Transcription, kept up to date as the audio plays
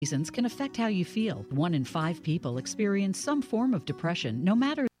Reasons can affect how you feel. 1 in 5 people experience some form of depression, no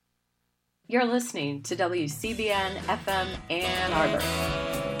matter. You're listening to WCBN FM Ann Arbor.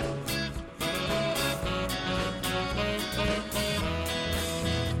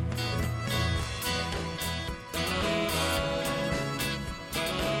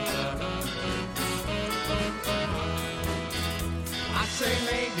 I say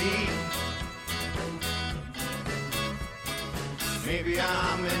maybe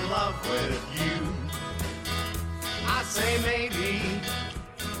I'm in love with you. I say maybe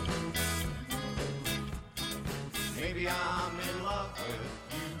I'm in love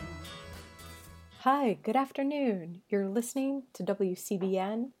with you. Hi, good afternoon. You're listening to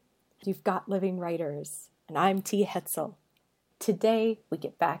WCBN. You've got Living Writers, and I'm T. Hetzel. Today, we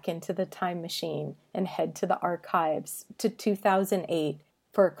get back into the time machine and head to the archives to 2008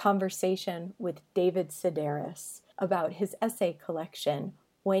 for a conversation with David Sedaris about his essay collection,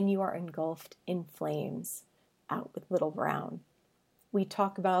 When You Are Engulfed in Flames, out with Little Brown. We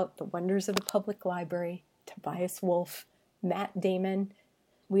talk about the wonders of the public library, Tobias Wolff, Matt Damon.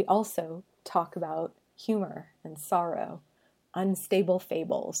 We also talk about humor and sorrow, unstable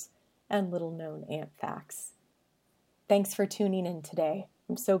fables, and little-known ant facts. Thanks for tuning in today.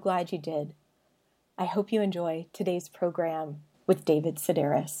 I'm so glad you did. I hope you enjoy today's program with David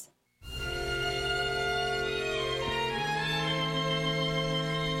Sedaris.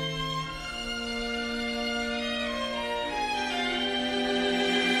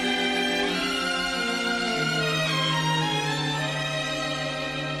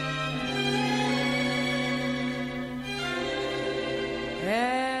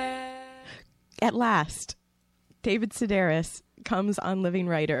 At last, David Sedaris comes on Living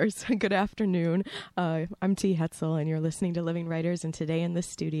Writers. Good afternoon. I'm T. Hetzel, and you're listening to Living Writers, and today in the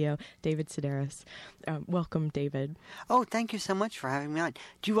studio, David Sedaris. Welcome, David. Oh, thank you so much for having me on.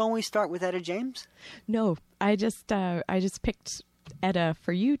 Do you always start with Etta James? No, I just picked Etta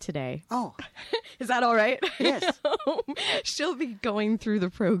for you today. Oh. Is that all right? Yes. She'll be going through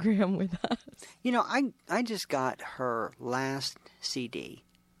the program with us. You know, I just got her last CD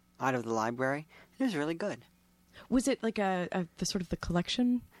out of the library. It was really good. Was it like the sort of the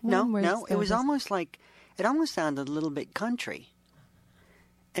collection one? No. It was almost like, it almost sounded a little bit country.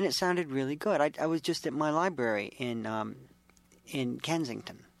 And it sounded really good. I was just at my library in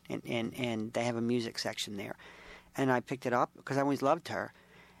Kensington, and they have a music section there. And I picked it up because I always loved her.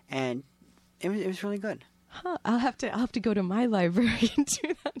 And it was really good. Huh, I'll have to go to my library and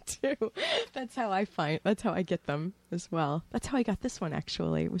do that too. That's how I get them as well. That's how I got this one,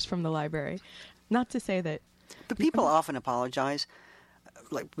 actually. It was from the library. Not to say that. But people often apologize.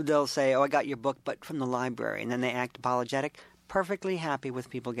 Like, they'll say, oh, I got your book, but from the library. And then they act apologetic. Perfectly happy with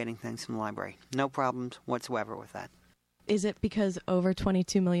people getting things from the library. No problems whatsoever with that. Is it because over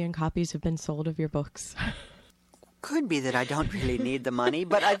 22 million copies have been sold of your books? Could be that I don't really need the money,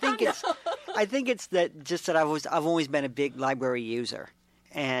 but I think it's that I've always been a big library user,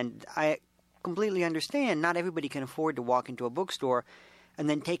 and I completely understand not everybody can afford to walk into a bookstore and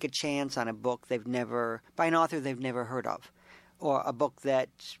then take a chance on a book by an author they've never heard of, or a book that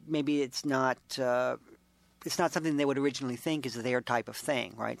maybe it's not something they would originally think is their type of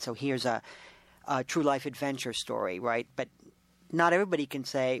thing, right? So here's a true life adventure story, right? But not everybody can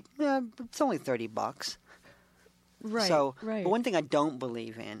say, it's only $30. Right. So, right. But one thing I don't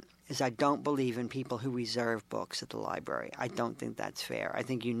believe in is I don't believe in people who reserve books at the library. I don't think that's fair. I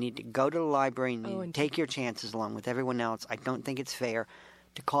think you need to go to the library and take your chances along with everyone else. I don't think it's fair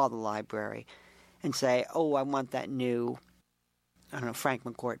to call the library and say, oh, I want that new, Frank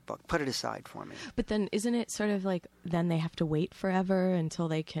McCourt book. Put it aside for me. But then isn't it sort of like then they have to wait forever until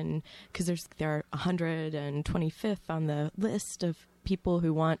they can, because they're 125th on the list of people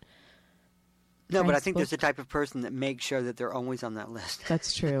who want. No, but I think there's the type of person that makes sure that they're always on that list.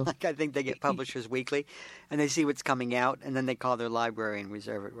 That's true. Like, I think they get Publishers Weekly, and they see what's coming out, and then they call their library and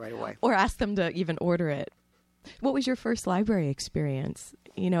reserve it right away. Or ask them to even order it. What was your first library experience,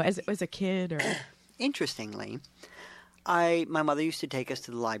 as a kid? Or Interestingly, my mother used to take us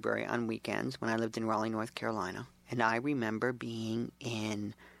to the library on weekends when I lived in Raleigh, North Carolina, and I remember being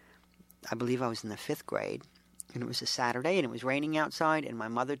I believe I was in the 5th grade, and it was a Saturday, and it was raining outside, and my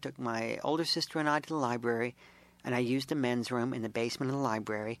mother took my older sister and I to the library, and I used the men's room in the basement of the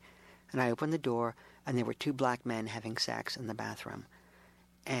library, and I opened the door, and there were 2 black men having sex in the bathroom.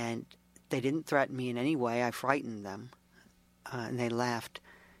 And they didn't threaten me in any way. I frightened them, and they left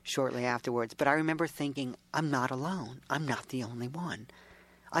shortly afterwards. But I remember thinking, I'm not alone. I'm not the only one.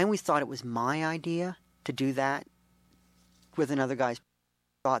 I always thought it was my idea to do that with another guy's.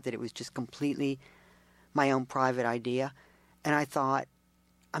 Thought that it was just completely my own private idea. And I thought,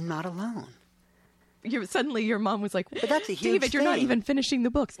 I'm not alone. Suddenly your mom was like, But that's a huge David, you're not thing. even finishing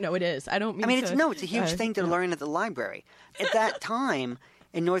the books. No, it is. I don't mean it's a huge thing to learn at the library. At that time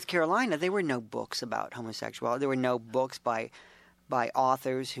in North Carolina, there were no books about homosexuality. There were no books by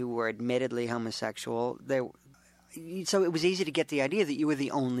authors who were admittedly homosexual. So it was easy to get the idea that you were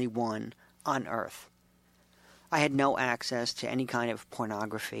the only one on Earth. I had no access to any kind of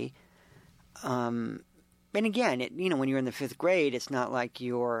pornography. And again, when you're in the 5th grade, it's not like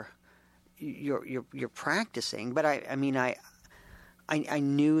you're practicing. But I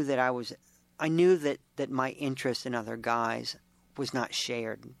knew that I knew that my interest in other guys was not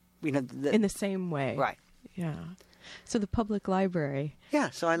shared. In the same way. Right. Yeah. So the public library.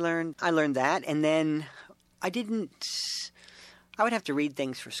 Yeah. So I learned that, and then I would have to read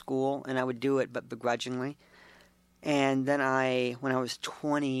things for school, and I would do it, but begrudgingly. And then when I was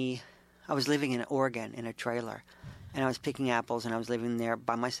 20, I was living in Oregon in a trailer, and I was picking apples, and I was living there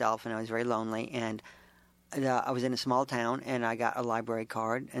by myself, and I was very lonely, and I was in a small town, and I got a library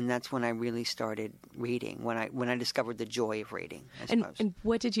card, and that's when I really started reading, when I discovered the joy of reading, I suppose. And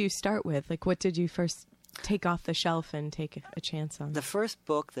what did you start with? Like, what did you first take off the shelf and take a chance on? The first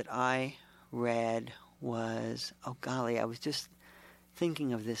book that I read was, oh golly, I was just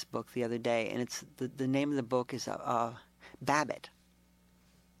thinking of this book the other day, and it's the name of the book is Babbitt.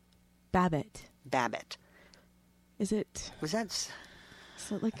 Babbitt. Is it? Was that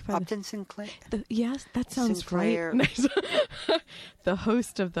So like Upton Sinclair? Yes, that sounds Sinclair. right. The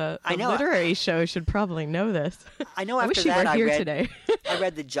host of the literary show should probably know this. I know. I After wish you that, were here today. I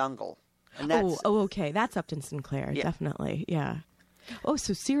read The Jungle. And that's, okay. That's Upton Sinclair. Yeah. Definitely. Yeah. Oh,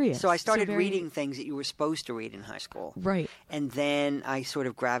 so serious. So I started reading things that you were supposed to read in high school. Right. And then I sort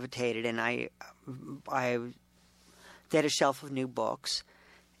of gravitated, and I they had a shelf of new books,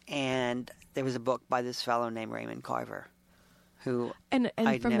 and there was a book by this fellow named Raymond Carver, who and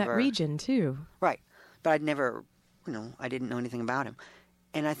from that region too. Right. But I'd never, I didn't know anything about him.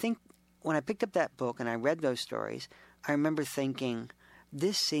 And I think when I picked up that book and I read those stories, I remember thinking,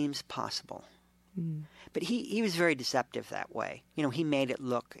 this seems possible. Mm. But he was very deceptive that way. He made it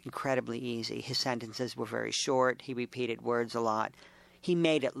look incredibly easy. His sentences were very short. He repeated words a lot. He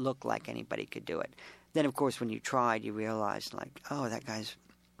made it look like anybody could do it. Then, of course, when you tried, you realized, like, oh, that guy's,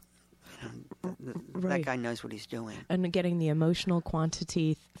 right. That guy knows what he's doing. And getting the emotional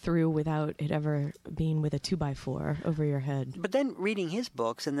quantity through without it ever being with a 2x4 over your head. But then reading his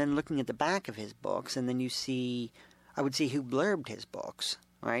books and then looking at the back of his books, and then I would see who blurbed his books.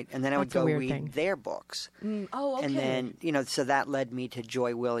 Right, and then I would go read their books. Okay. And then, so that led me to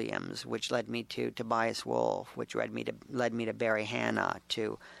Joy Williams, which led me to Tobias Wolff, which led me to Barry Hannah,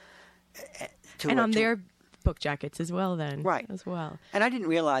 and on their book jackets as well. Then, right, as well. And I didn't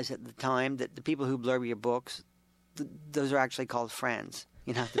realize at the time that the people who blurb your books, those are actually called friends.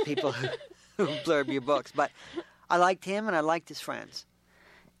 The people who blurb your books. But I liked him, and I liked his friends.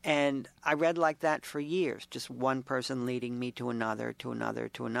 And I read like that for years, just one person leading me to another, to another,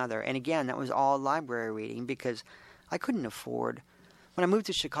 to another. And again, that was all library reading because I couldn't afford. When I moved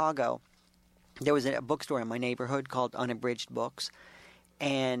to Chicago, there was a bookstore in my neighborhood called Unabridged Books.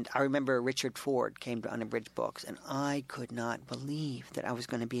 And I remember Richard Ford came to Unabridged Books, and I could not believe that I was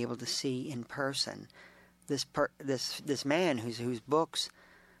going to be able to see in person this man whose books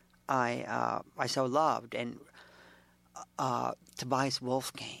I so loved. And Tobias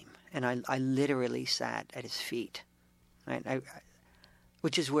Wolff came, and I literally sat at his feet, right?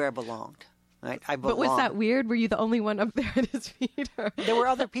 Which is where I belonged, right? But was that weird? Were you the only one up there at his feet? There were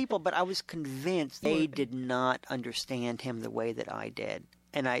other people, but I was convinced they did not understand him the way that I did,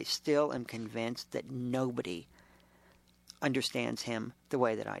 and I still am convinced that nobody understands him the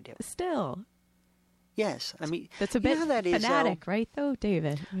way that I do. Still. Yes, I mean that's a bit fanatic, right? Though,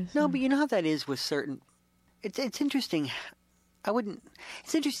 David. No, but you know how that is with certain. It's interesting.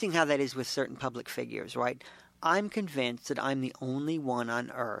 It's interesting how that is with certain public figures, right? I'm convinced that I'm the only one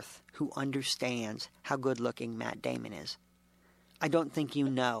on earth who understands how good-looking Matt Damon is. I don't think you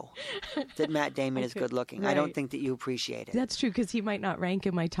know that Matt Damon is good-looking. Right. I don't think that you appreciate it. That's true, because he might not rank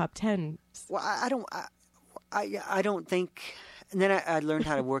in my top 10. Well, I don't think. And then I learned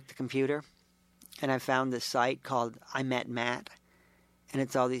how to work the computer, and I found this site called I Met Matt. And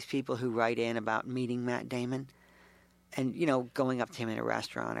it's all these people who write in about meeting Matt Damon and, going up to him in a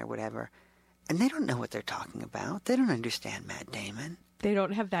restaurant or whatever. And they don't know what they're talking about. They don't understand Matt Damon. They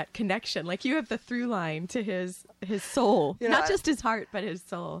don't have that connection. Like, you have the through line to his soul. Not just his heart, but his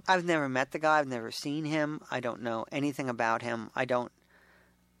soul. I've never met the guy. I've never seen him. I don't know anything about him. I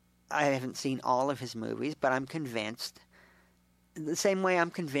haven't seen all of his movies, but I'm convinced. The same way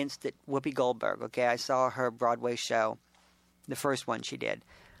I'm convinced that Whoopi Goldberg, I saw her Broadway show. The first one she did,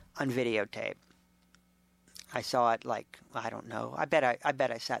 on videotape. I saw it like, I don't know. I bet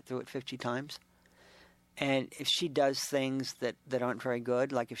I sat through it 50 times. And if she does things that aren't very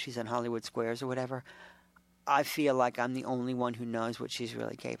good, like if she's in Hollywood Squares or whatever, I feel like I'm the only one who knows what she's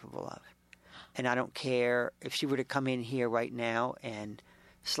really capable of. And I don't care if she were to come in here right now and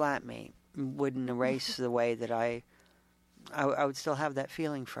slap me, wouldn't erase the way that I would still have that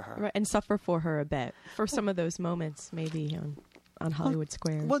feeling for her. Right, and suffer for her a bit for some of those moments, maybe on Hollywood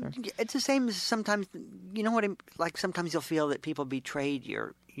Squares. Well, it's the same as sometimes, you know what? Like sometimes you'll feel that people betrayed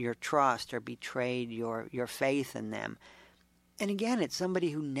your trust or betrayed your faith in them. And again, it's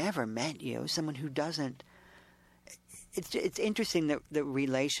somebody who never met you, someone who doesn't. It's interesting the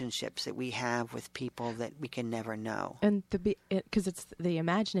relationships that we have with people that we can never know. And because it's the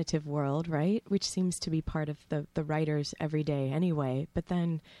imaginative world, right? Which seems to be part of the writer's everyday anyway. But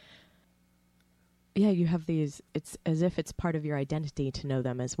then, yeah, you have these, it's as if it's part of your identity to know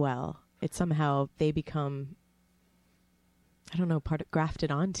them as well. It's somehow they become, I don't know,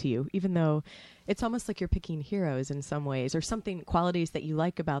 grafted onto you, even though it's almost like you're picking heroes in some ways or something, qualities that you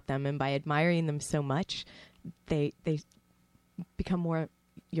like about them. And by admiring them so much, they become more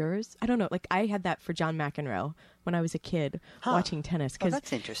yours. I don't know. Like I had that for John McEnroe when I was a kid watching tennis. Oh,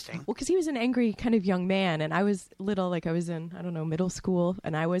 that's interesting. Well, because he was an angry kind of young man, and I was little, like I was in, I don't know, middle school,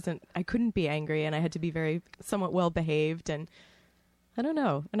 and I couldn't be angry, and I had to be very somewhat well behaved, and I don't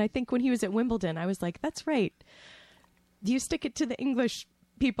know. And I think when he was at Wimbledon, I was like, that's right. You stick it to the English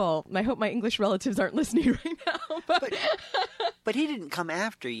people. I hope my English relatives aren't listening right now. But he didn't come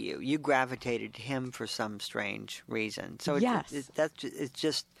after you. You gravitated to him for some strange reason. So it's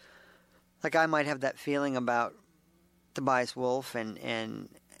just like I might have that feeling about Tobias Wolff and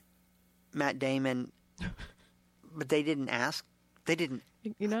Matt Damon, but they didn't ask. They didn't,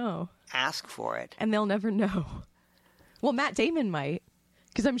 ask for it, and they'll never know. Well, Matt Damon might,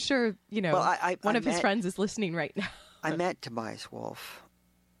 because I'm sure one of his friends is listening right now. I met Tobias Wolff,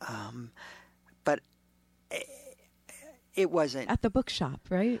 but it wasn't at the bookshop,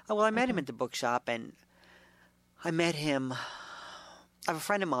 right? Oh, well, I met him at the bookshop, and I met him. A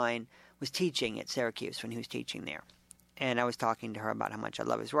friend of mine was teaching at Syracuse when he was teaching there, and I was talking to her about how much I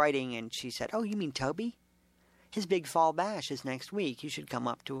love his writing, and she said, "Oh, you mean Toby? His big fall bash is next week. You should come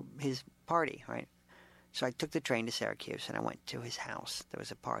up to his party, right?" So I took the train to Syracuse, and I went to his house. There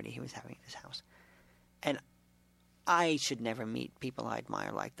was a party he was having at his house, and I should never meet people I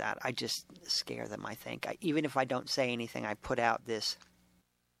admire like that. I just scare them, I think. Even if I don't say anything, I put out this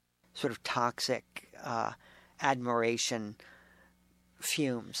sort of toxic admiration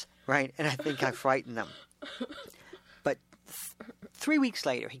fumes, right? And I think I frighten them. But 3 weeks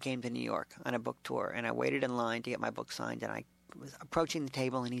later, he came to New York on a book tour, and I waited in line to get my book signed, and I was approaching the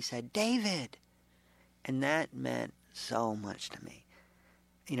table, and he said, "David!" And that meant so much to me.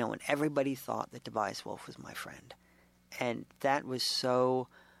 You know, when everybody thought that Tobias Wolff was my friend. And that was so,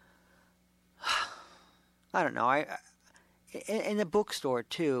 I don't know. In the bookstore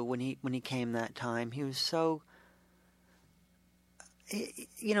too, when he came that time, he was so.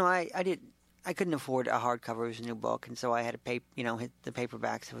 You know, I couldn't afford a hardcover of his new book, and so I had to pay, hit the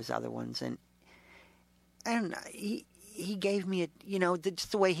paperbacks of his other ones, and he gave me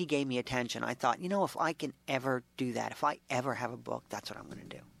just the way he gave me attention. I thought, if I can ever do that, if I ever have a book, that's what I'm going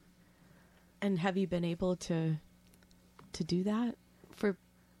to do. And have you been able to do that for?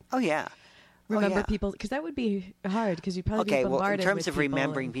 Oh yeah. Remember people, because that would be hard, because you'd probably be bombarded well, in terms with of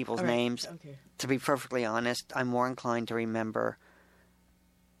remembering people's names, to be perfectly honest, I'm more inclined to remember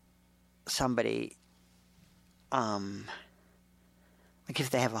somebody, like if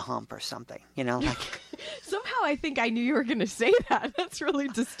they have a hump or something, like. Somehow I think I knew you were going to say that. That's really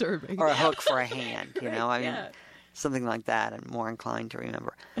disturbing. Or a hook for a hand, Right, I mean, something like that. I'm more inclined to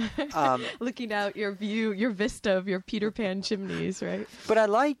remember. Looking out your view, your vista of your Peter Pan chimneys, right? But I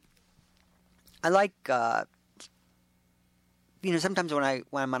like, sometimes when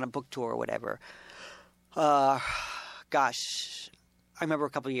I'm on a book tour or whatever, gosh, I remember a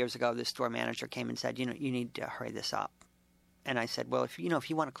couple of years ago, the store manager came and said, you need to hurry this up. And I said, well, if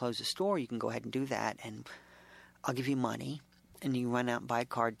you want to close the store, you can go ahead and do that, and I'll give you money, and you run out and buy a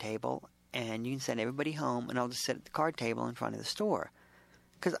card table, and you can send everybody home, and I'll just sit at the card table in front of the store.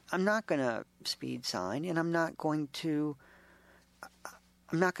 Because I'm not going to speed sign, and I'm not going to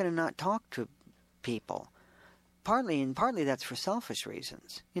not talk to people. Partly that's for selfish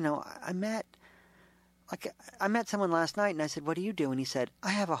reasons. I met someone last night, and I said, "What do you do?" And he said, "I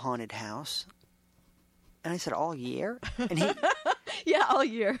have a haunted house." And I said, "All year?" And he, yeah, all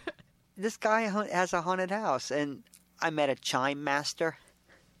year. This guy has a haunted house, and I met a chime master,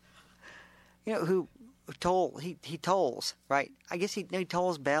 who he tolls, right? I guess he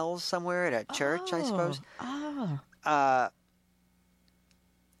tolls bells somewhere at a church, I suppose. Oh.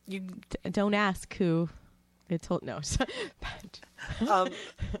 You don't ask who it told. No.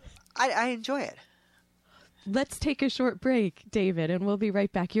 I enjoy it. Let's take a short break, David, and we'll be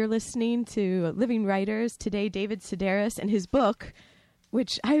right back. You're listening to Living Writers. Today, David Sedaris and his book,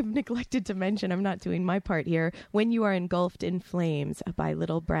 which I have neglected to mention. I'm not doing my part here. When You Are Engulfed in Flames by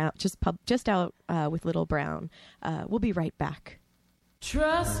Little Brown, just out with Little Brown. We'll be right back.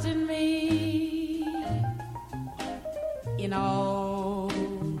 Trust in me in all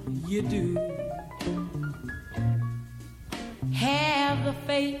you do. Have the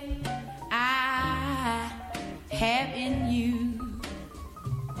faith I have in you.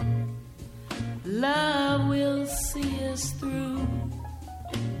 Love will see us through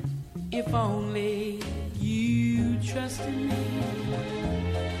if only you trust in me.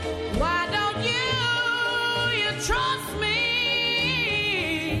 Why don't you trust me?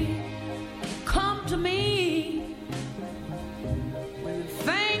 Come to me when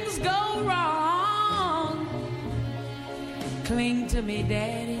things go wrong. Cling to me,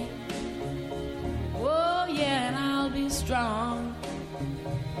 Daddy. Oh yeah, and I'll be strong.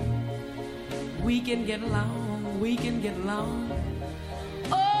 We can get along, we can get along.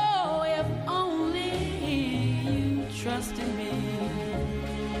 Oh, if only you trust in me.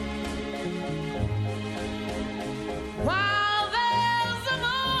 While there's a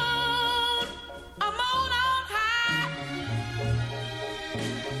moon on high.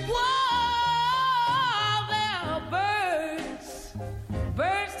 While there are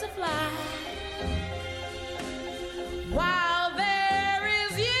birds to fly. While there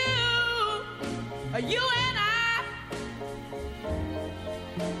is you and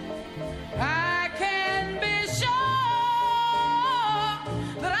I can be sure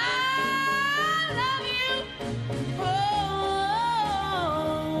that I love you.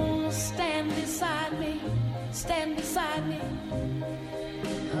 Oh, stand beside me,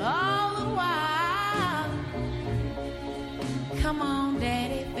 all the while. Come on,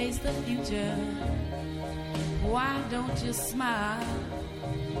 Daddy, face the future. Why don't you smile?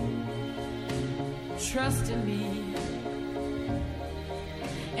 Trust in me,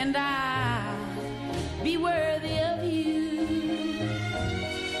 and I'll be worthy of you.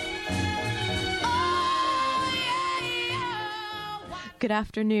 Oh, yeah. Good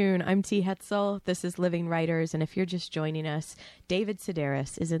afternoon. I'm T. Hetzel. This is Living Writers, and if you're just joining us, David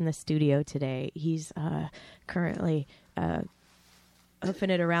Sedaris is in the studio today. He's currently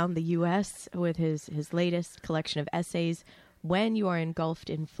hoofing it around the U.S. with his latest collection of essays, When You Are Engulfed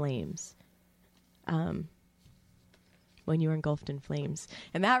in Flames. When You Are Engulfed in Flames.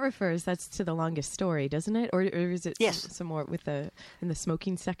 And that's to the longest story, doesn't it? Or is it yes. some more in the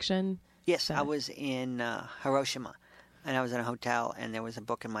smoking section? Yes, I was in Hiroshima, and I was in a hotel, and there was a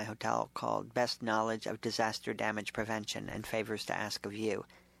book in my hotel called Best Knowledge of Disaster Damage Prevention and Favors to Ask of You.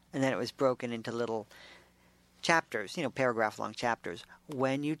 And then it was broken into little chapters, paragraph-long chapters.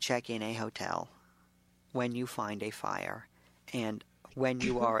 When you check in a hotel, when you find a fire, and when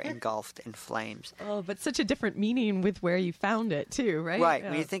you are engulfed in flames. Oh, but such a different meaning with where you found it, too, right? Right.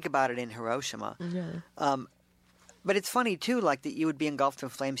 Yeah. When you think about it in Hiroshima. Yeah. But it's funny, too, like that you would be engulfed in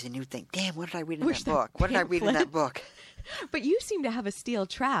flames and you'd think, damn, what did I read in that book? What did I read in that book? But you seem to have a steel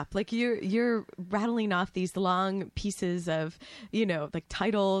trap. Like you're rattling off these long pieces of, like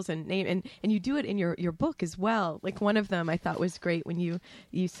titles and name, and you do it in your book as well. Like one of them I thought was great when you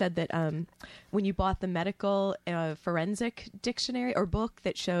said that when you bought the medical forensic dictionary or book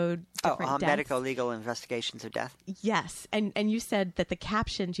that showed different deaths. Medical legal investigations of death. Yes, and you said that the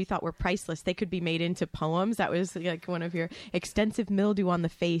captions you thought were priceless. They could be made into poems. That was like one of your extensive mildew on the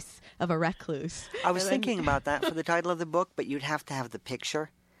face of a recluse. I was thinking about that for the title of the book, but you'd have to have the picture,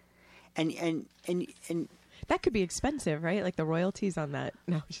 and that could be expensive, right? Like the royalties on that.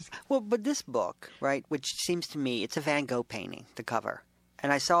 No, well, but this book, right, which seems to me it's a Van Gogh painting, the cover,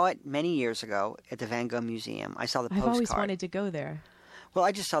 and I saw it many years ago at the Van Gogh Museum. I saw the postcard. I've always wanted to go there. Well,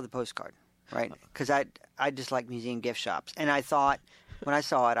 I just saw the postcard, right? Because I just like museum gift shops, and I thought when I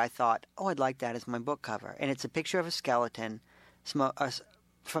saw it, I thought, oh, I'd like that as my book cover, and it's a picture of a skeleton, from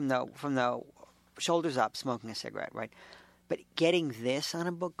the shoulders up, smoking a cigarette, right? But getting this on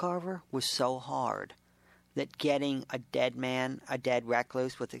a book cover was so hard that getting a dead man, a dead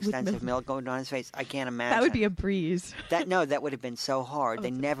recluse with extensive milk going down his face, I can't imagine. That would be a breeze. That would have been so hard.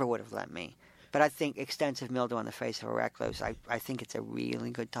 They never would have let me. But I think extensive mildew on the face of a recluse, I think it's a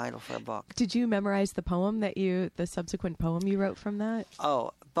really good title for a book. Did you memorize the poem the subsequent poem you wrote from that?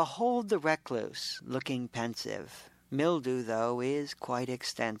 Oh, behold the recluse, looking pensive. Mildew, though, is quite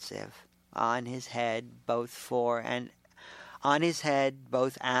extensive. on his head, both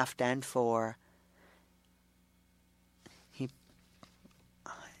aft and fore.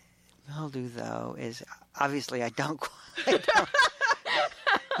 He'll do though is obviously I don't quite.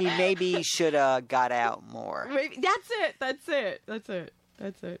 He maybe should have got out more. Maybe, that's it.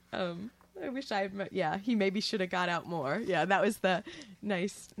 I wish I had met, yeah, he maybe should have got out more. Yeah, that was the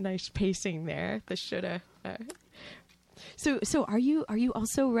nice pacing there. The shoulda. So are you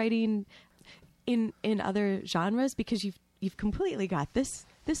also writing in other genres, because you've completely got this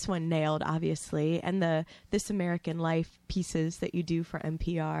one nailed, obviously, and the This American Life pieces that you do for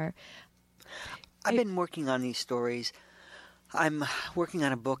NPR. I've been working on these stories. I'm working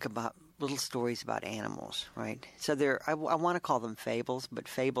on a book about little stories about animals, right? So I want to call them fables, but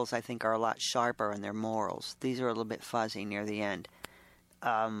fables I think are a lot sharper in their morals. These are a little bit fuzzy near the end.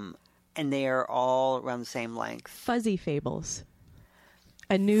 And they are all around the same length. Fuzzy fables.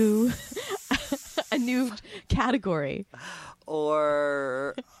 A new category.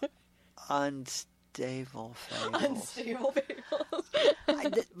 Or unstable fables. Unstable fables.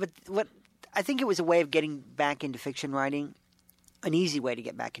 But what I think it was a way of getting back into fiction writing. An easy way to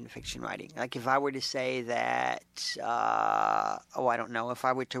get back into fiction writing. Like if I were to say that, I don't know, if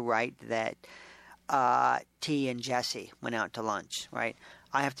I were to write that T and Jesse went out to lunch, right?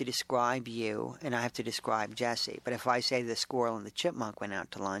 I have to describe you and I have to describe Jesse. But if I say the squirrel and the chipmunk went out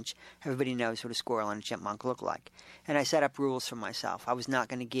to lunch, everybody knows what a squirrel and a chipmunk look like. And I set up rules for myself. I was not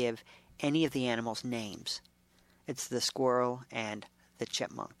going to give any of the animals names. It's the squirrel and the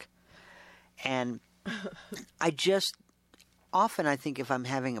chipmunk. And often I think if I'm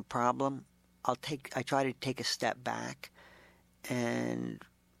having a problem, I try to take a step back and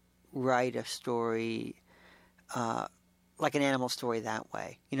write a story, like an animal story that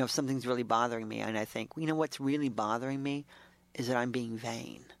way. You know, if something's really bothering me and I think, you know, what's really bothering me is that I'm being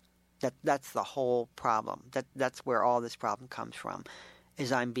vain. That's the whole problem. That's where all this problem comes from,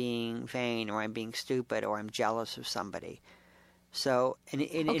 is I'm being vain or I'm being stupid or I'm jealous of somebody. So,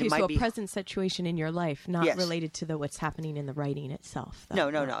 it might be a present situation in your life, not yes. related to what's happening in the writing itself. No.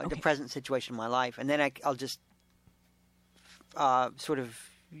 Okay. The present situation in my life, and then I'll just sort of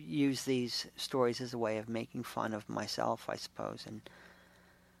use these stories as a way of making fun of myself, I suppose, and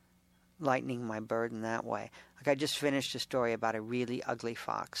lightening my burden that way. Like I just finished a story about a really ugly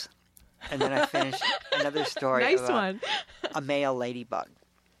fox, and then I finished another story about a male ladybug.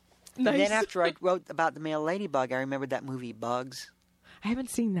 Nice. And then after I wrote about the male ladybug, I remembered that movie Bugs. I haven't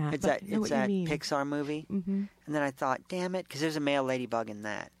seen that. It's that Pixar movie. Mm-hmm. And then I thought, damn it, because there's a male ladybug in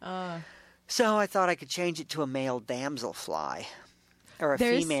that. So I thought I could change it to a male damselfly or a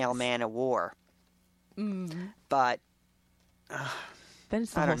female man of war. But then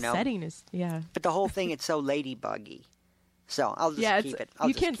it's the whole setting is, yeah. But the whole thing, it's so ladybuggy. So I'll just keep it.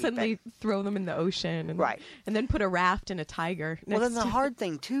 You can't suddenly throw them in the ocean and then put a raft and a tiger next Well, then the hard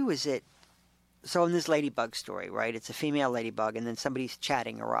thing, too, is so in this ladybug story, right, it's a female ladybug and then somebody's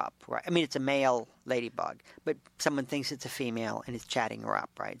chatting her up, right? I mean, it's a male ladybug, but someone thinks it's a female and is chatting her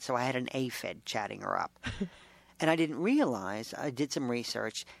up, right? So I had an aphid chatting her up. And I didn't realize, I did some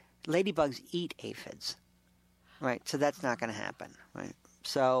research, ladybugs eat aphids, right? So that's not going to happen, right?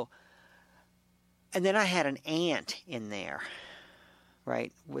 So... And then I had an ant in there,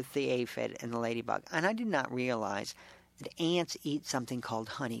 right, with the aphid and the ladybug. And I did not realize that ants eat something called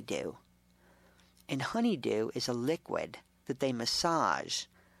honeydew. And honeydew is a liquid that they massage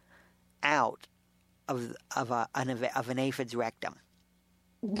out of an aphid's rectum.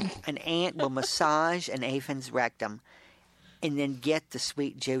 An ant will massage an aphid's rectum and then get the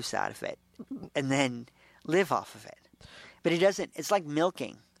sweet juice out of it and then live off of it. But it doesn't, it's like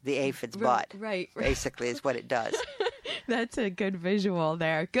milking the aphid's butt, right. Basically, is what it does. That's a good visual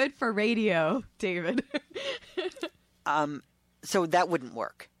there. Good for radio, David. So that wouldn't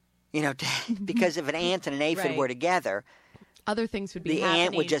work, you know, because if an ant and an aphid were together, other things would be the happening.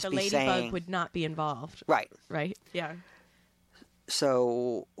 Ant would just the be ladybug saying, would not be involved. Right. Yeah.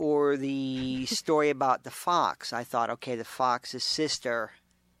 So, or the story about the fox. I thought, okay, the fox's sister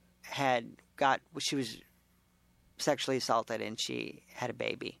she was sexually assaulted and she had a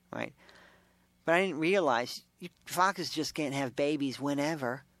baby, right? But I didn't realize foxes just can't have babies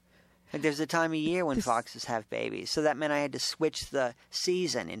whenever. Like there's a time of year when foxes have babies. So that meant I had to switch the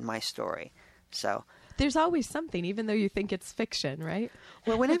season in my story. So there's always something, even though you think it's fiction, right?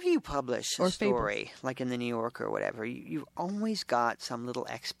 Well, whenever you publish a story, like in the New Yorker or whatever, you've always got some little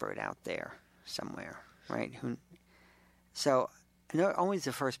expert out there somewhere, right? And they're always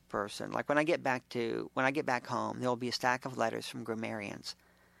the first person. Like when I get back home, there will be a stack of letters from grammarians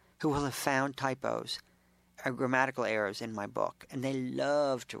who will have found typos grammatical errors in my book, and they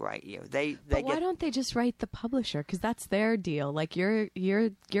love to write you. But why don't they just write the publisher? Because that's their deal. Like your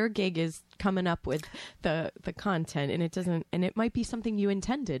gig is coming up with the content, and it might be something you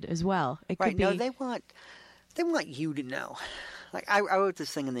intended as well. It right? Could be... No, they want you to know. Like I wrote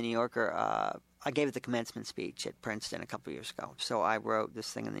this thing in the New Yorker. I gave the commencement speech at Princeton a couple of years ago. So I wrote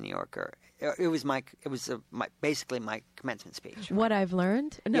this thing in the New Yorker. It was basically my commencement speech. Right? What I've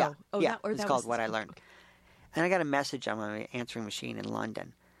learned? No. Yeah. Oh, yeah. It's called What I Learned. Okay. And I got a message on my answering machine in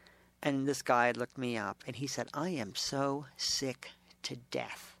London. And this guy looked me up and he said, I am so sick to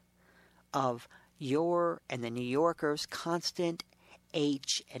death of your and the New Yorker's constant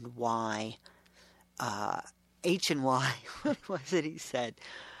H and Y. H and Y, what was it he said?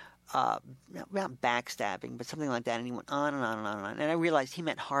 Not backstabbing, but something like that. And he went on and on and on and on. And I realized he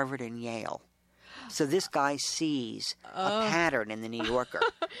meant Harvard and Yale. So this guy sees a pattern in the New Yorker.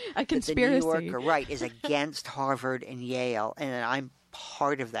 A conspiracy. The New Yorker, right, is against Harvard and Yale. And I'm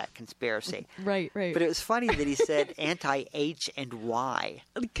part of that conspiracy. Right. But it was funny that he said anti-H and Y.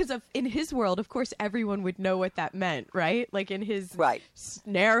 Because in his world, of course, everyone would know what that meant, right? Like in his right.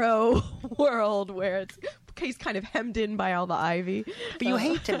 narrow world where he's kind of hemmed in by all the ivy. But you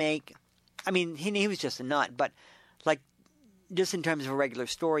hate to make... I mean, he was just a nut, but like just in terms of a regular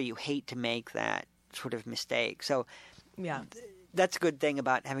story, you hate to make that sort of mistake. So yeah, that's a good thing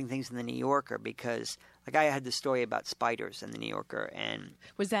about having things in the New Yorker because... Like I had the story about spiders in the New Yorker, and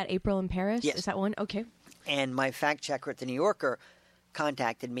was that April in Paris? Yes. Is that one? Okay. And my fact checker at the New Yorker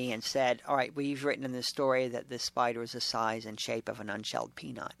contacted me and said, "All right, well, you've written in this story that this spider is the size and shape of an unshelled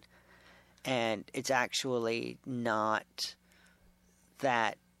peanut, and it's actually not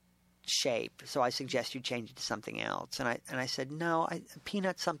that shape. So I suggest you change it to something else." And I said, "No, a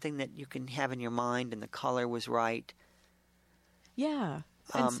peanut's something that you can have in your mind, and the color was right." Yeah.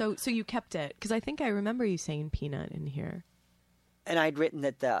 And so you kept it, because I think I remember you saying peanut in here. And I'd written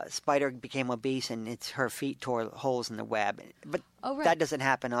that the spider became obese and her feet tore holes in the web. But that doesn't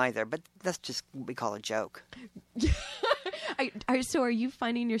happen either. But that's just what we call a joke. So are you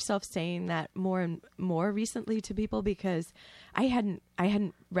finding yourself saying that more and more recently to people? Because I hadn't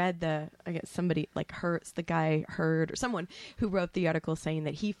read somebody like the guy Heard or someone who wrote the article saying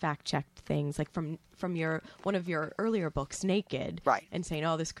that he fact checked things like from one of your earlier books, Naked, right, and saying,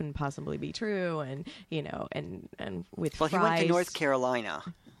 oh, this couldn't possibly be true, and and with he went to North Carolina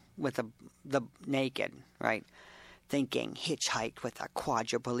with the Naked, right, thinking hitchhiked with a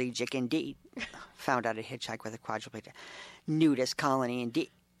quadriplegic indeed. Found out a hitchhike with a quadriplegic. Nudist colony indeed.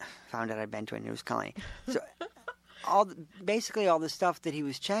 Found out I'd been to a nudist colony. So basically all the stuff that he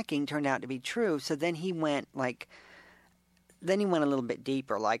was checking turned out to be true. So then he went a little bit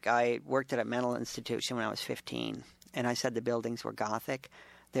deeper. Like I worked at a mental institution when I was 15, and I said the buildings were Gothic.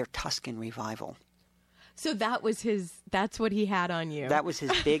 They're Tuscan Revival. So that's what he had on you. That was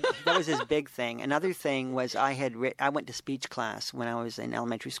his big thing. Another thing was I went to speech class when I was in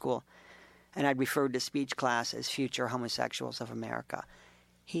elementary school. And I'd referred to speech class as Future Homosexuals of America.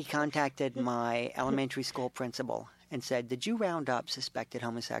 He contacted my elementary school principal and said, "Did you round up suspected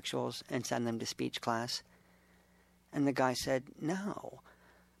homosexuals and send them to speech class?" And the guy said, "No."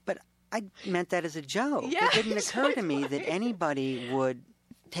 But I meant that as a joke. Yeah, it didn't occur to me that anybody would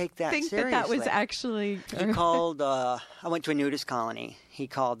take that seriously. That was actually... He called... I went to a nudist colony. He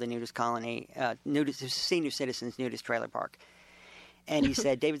called the nudist colony, senior citizens nudist trailer park. And he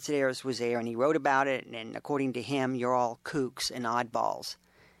said, David Sedaris was there, and he wrote about it, and according to him, you're all kooks and oddballs.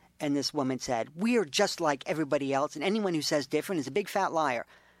 And this woman said, we're just like everybody else, and anyone who says different is a big fat liar.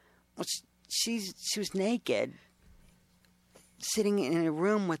 Well, she was naked, sitting in a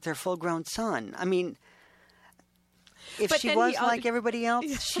room with her full-grown son. I mean, if she was like everybody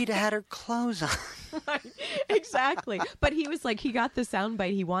else, she'd have had her clothes on. Right. Exactly. But he was like, he got the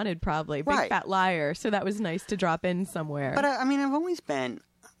soundbite he wanted, probably. Big fat liar. So that was nice to drop in somewhere. But I mean, I've always been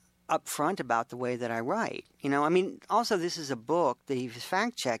upfront about the way that I write. You know, I mean, also this is a book that he was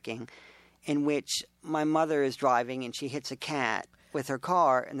fact-checking in which my mother is driving and she hits a cat with her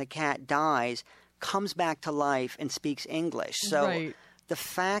car and the cat dies, comes back to life and speaks English. So the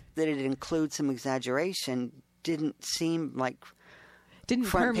fact that it includes some exaggeration didn't seem like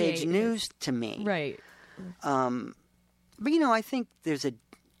front page news to me. Right. But, you know, I think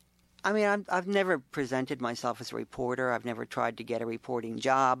I've never presented myself as a reporter. I've never tried to get a reporting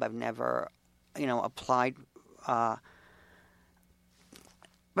job. I've never, applied. But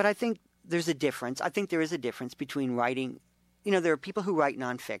I think there's a difference. I think there is a difference between writing. There are people who write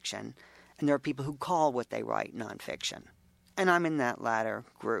nonfiction, and there are people who call what they write nonfiction. And I'm in that latter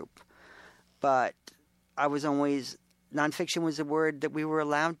group. But nonfiction was a word that we were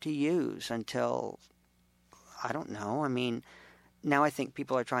allowed to use until I don't know. I mean, now I think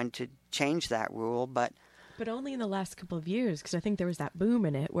people are trying to change that rule, but only in the last couple of years, because I think there was that boom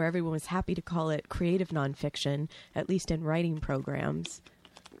in it where everyone was happy to call it creative nonfiction, at least in writing programs.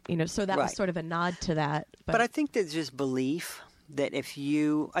 So that was sort of a nod to that. But I think there's this belief that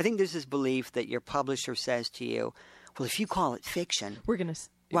there's this belief that your publisher says to you, well, if you call it fiction, we're going to...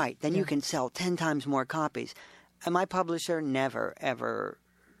 Right, then you can sell 10 times more copies. And my publisher never, ever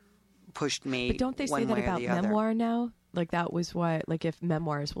pushed me. But don't they say that about memoir now? Like that was why, like if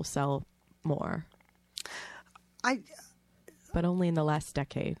memoirs will sell more. But only in the last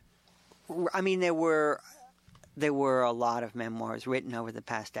decade. I mean, there were a lot of memoirs written over the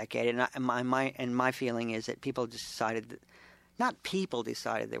past decade, and my feeling is that people decided, not people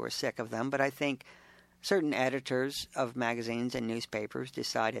decided they were sick of them, but I think certain editors of magazines and newspapers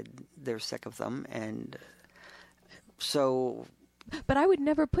decided they're sick of them, and so. But I would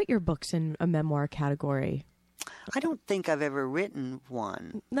never put your books in a memoir category. I don't think I've ever written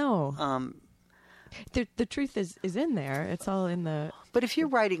one. No. The truth is in there. It's all in the... But if you're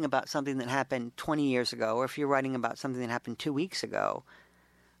writing about something that happened 20 years ago, or if you're writing about something that happened 2 weeks ago,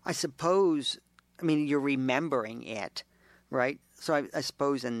 I suppose, I mean, you're remembering it, right? So I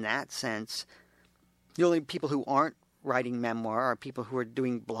suppose in that sense, the only people who aren't writing memoir are people who are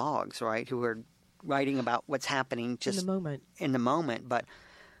doing blogs, right? Who are writing about what's happening just in the moment. But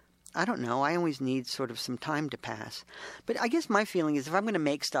I don't know. I always need sort of some time to pass. But I guess my feeling is if I'm going to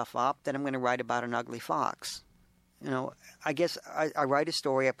make stuff up, then I'm going to write about an ugly fox. I guess I write a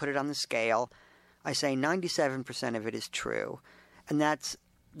story, I put it on the scale, I say 97% of it is true. And that's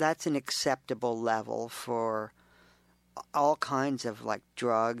an acceptable level for all kinds of like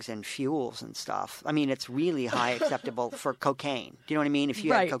drugs and fuels and stuff. I mean, it's really high acceptable for cocaine. Do you know what I mean? If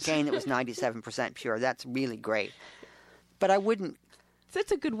you had cocaine that was 97% pure, that's really great. But I wouldn't...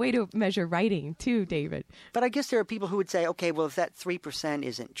 That's a good way to measure writing, too, David. But I guess there are people who would say, okay, well, if that 3%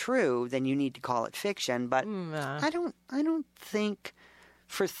 isn't true, then you need to call it fiction. But I don't think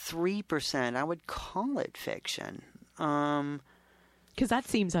for 3% I would call it fiction. Because that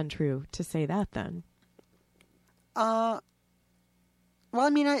seems untrue to say that, then. Well, I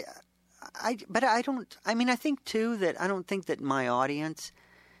mean, I think, too, that I don't think that my audience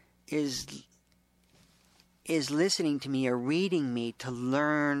is listening to me or reading me to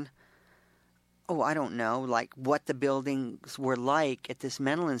learn, I don't know, like what the buildings were like at this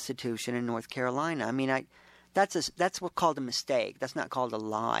mental institution in North Carolina. I mean, that's what's called a mistake. That's not called a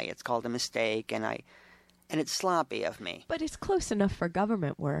lie. It's called a mistake, and it's sloppy of me. But it's close enough for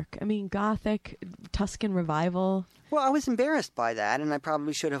government work. I mean, Gothic, Tuscan Revival. Well, I was embarrassed by that, and I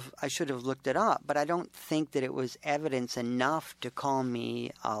probably should have looked it up, but I don't think that it was evidence enough to call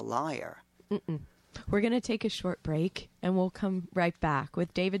me a liar. Mm-mm. We're going to take a short break, and we'll come right back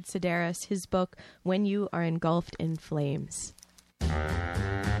with David Sedaris, his book, When You Are Engulfed in Flames.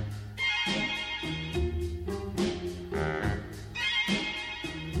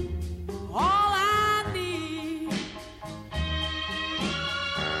 All I need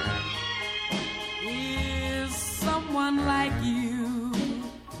is someone like you,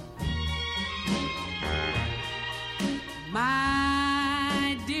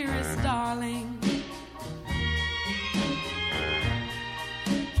 my dearest darling.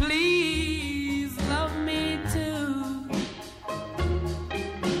 Please love me too.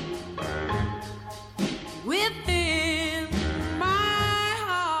 Within my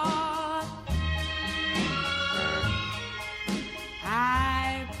heart,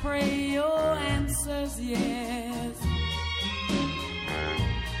 I pray your answer's yes.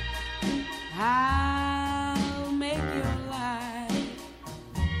 I'll make your life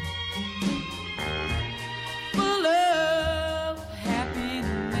full of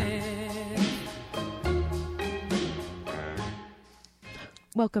happiness.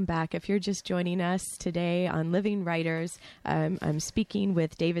 Welcome back. If you're just joining us today on Living Writers, I'm speaking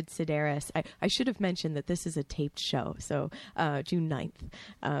with David Sedaris. I should have mentioned that this is a taped show, so June 9th.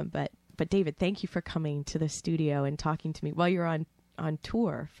 But David, thank you for coming to the studio and talking to me while you're on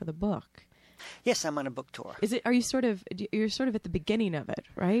tour for the book. Yes, I'm on a book tour. You're sort of at the beginning of it,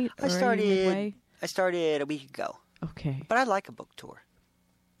 right? I started a week ago. Okay. But I like a book tour.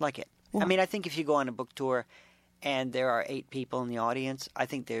 Like it. Well, I mean, I think if you go on a book tour and there are 8 people in the audience, I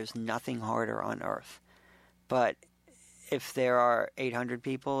think there's nothing harder on earth. But if there are 800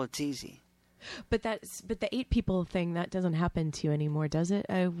 people, it's easy. But the 8 people thing, that doesn't happen to you anymore, does it?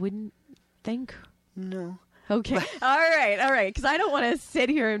 I wouldn't think. No. Okay. All right. Because I don't want to sit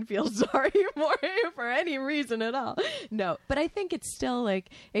here and feel sorry for you for any reason at all. No. But I think it's still like,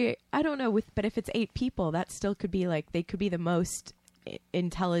 I don't know, but if it's 8 people, that still could be like, they could be the most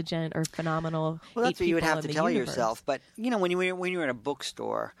intelligent or phenomenal. Well, that's what you would have to tell universe. yourself. But when you're in a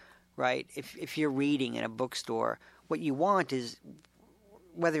bookstore, right? If you're reading in a bookstore, what you want is,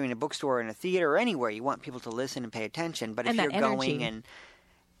 whether you're in a bookstore or in a theater or anywhere, you want people to listen and pay attention. But if you're going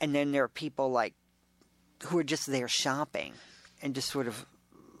and then there are people like who are just there shopping and just sort of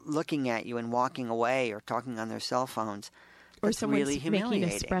looking at you and walking away or talking on their cell phones. Or someone's really humiliating.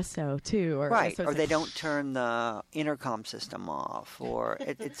 making espresso too, Right? Or they don't turn the intercom system off. Or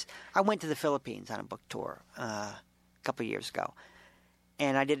it's. I went to the Philippines on a book tour a couple of years ago,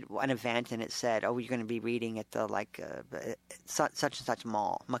 and I did an event, and it said, "Oh, you're going to be reading at the such and such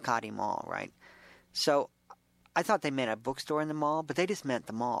mall, Makati Mall, right?" So I thought they meant a bookstore in the mall, but they just meant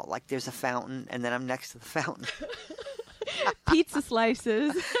the mall. Like there's a fountain, and then I'm next to the fountain. Pizza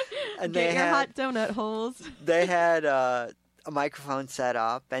slices, and get your hot donut holes. They had a microphone set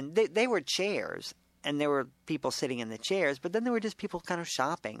up, and they were chairs, and there were people sitting in the chairs, but then there were just people kind of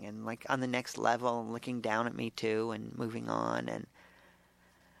shopping and like on the next level and looking down at me too and moving on, and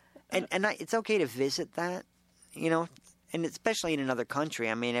it's okay to visit that, and especially in another country.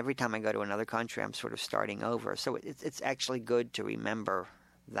 I mean, every time I go to another country, I'm sort of starting over, so it's actually good to remember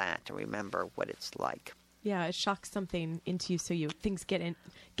that, to remember what it's like. Yeah, it shocks something into you, so things get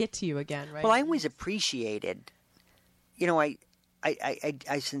to you again, right? Well, I always appreciated, I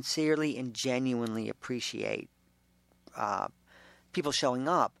sincerely and genuinely appreciate people showing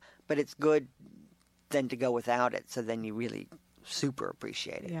up, but it's good then to go without it, so then you really super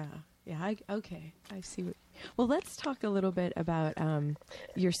appreciate it. Yeah. Okay, I see. Well, let's talk a little bit about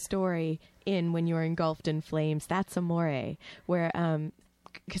your story in When You're Engulfed in Flames. That's Amore, where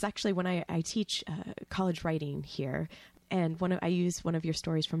because actually when I teach college writing here, and I use one of your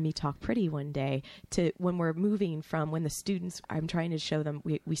stories from Me Talk Pretty one day to when we're moving from when the students, I'm trying to show them,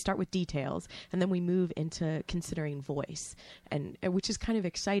 we start with details and then we move into considering voice, and which is kind of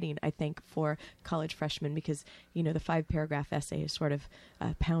exciting, I think, for college freshmen because, the 5-paragraph essay has sort of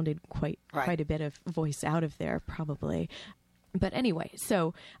pounded quite a bit of voice out of there probably. But anyway,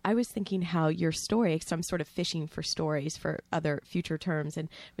 so I was thinking how your story, so I'm sort of fishing for stories for other future terms, and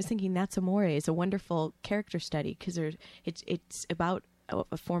I was thinking That's Amore is a wonderful character study because it's about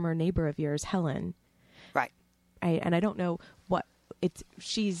a former neighbor of yours, Helen. Right. And I don't know what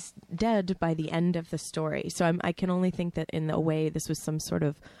she's dead by the end of the story, so I can only think that in a way this was some sort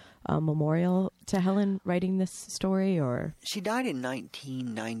of memorial to Helen writing this story, or she died in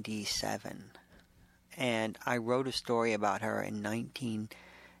 1997. And I wrote a story about her in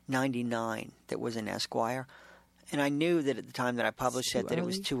 1999 that was in Esquire. And I knew that at the time that I published it that it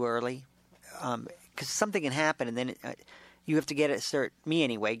was too early. Because something can happen, and then you have to get a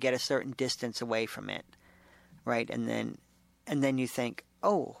certain distance away from it. Right? And then you think,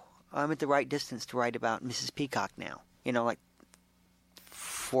 oh, I'm at the right distance to write about Mrs. Peacock now.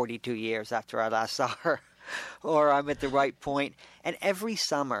 42 years after I last saw her. Or I'm at the right point. And every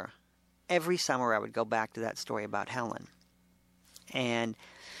summer I would go back to that story about Helen. And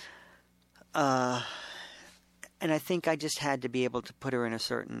I think I just had to be able to put her in a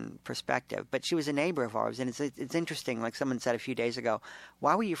certain perspective. But she was a neighbor of ours, and it's interesting, like someone said a few days ago,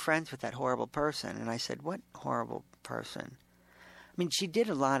 why were you friends with that horrible person? And I said, what horrible person? I mean, she did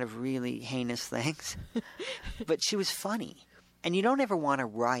a lot of really heinous things, but she was funny. And you don't ever want to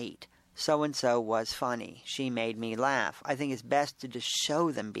write, so-and-so was funny. She made me laugh. I think it's best to just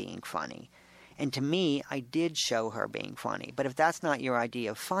show them being funny. And to me, I did show her being funny. But if that's not your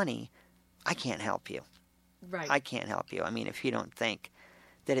idea of funny, I can't help you. Right. I can't help you. I mean, if you don't think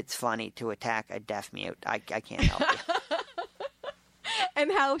that it's funny to attack a deaf mute, I can't help you.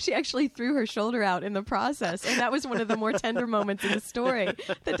 And how she actually threw her shoulder out in the process. And that was one of the more tender moments in the story.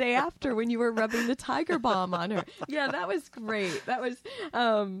 The day after when you were rubbing the Tiger Balm on her. Yeah, that was great. That was,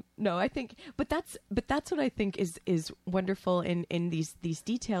 no, I think, but that's what I think is wonderful in these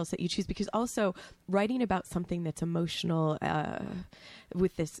details that you choose, because also writing about something that's emotional,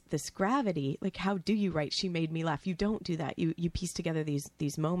 with this gravity, like how do you write She Made Me Laugh? You don't do that. You piece together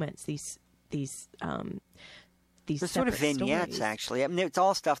these moments, these They're sort of vignettes, stories. Actually. I mean, it's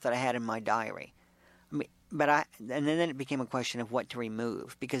all stuff that I had in my diary. I mean, and then it became a question of what to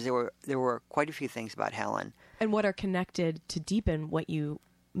remove, because there were quite a few things about Helen, and what are connected to deepen what you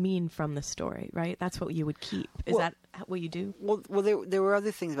mean from the story. Right? That's what you would keep. Is that what you do? Well, there were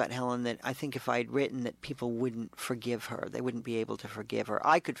other things about Helen that I think if I'd written that people wouldn't forgive her, they wouldn't be able to forgive her.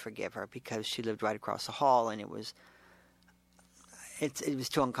 I could forgive her because she lived right across the hall, and it was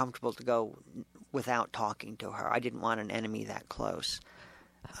too uncomfortable to go without talking to her. I didn't want an enemy that close.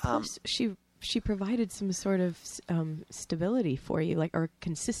 Plus, she provided some sort of stability for you, or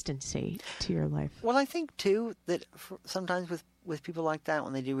consistency to your life. Well, I think too that sometimes with with people like that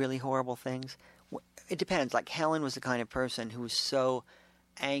when they do really horrible things? It depends. Like Helen was the kind of person who was so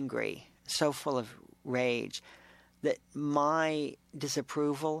angry, so full of rage, that my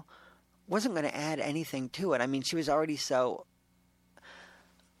disapproval wasn't going to add anything to it. I mean, she was already so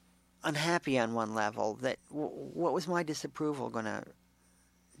unhappy on one level that what was my disapproval going to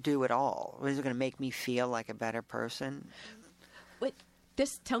do at all? Was it going to make me feel like a better person?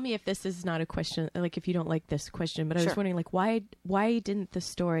 Tell me if this is not a question, like if you don't like this question, but I was Sure. wondering, like, why didn't the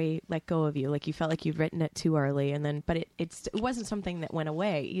story let go of you? Like, you felt like you'd written it too early, and then, but it wasn't something that went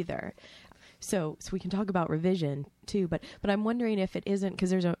away either. So we can talk about revision too, but I'm wondering if it isn't, because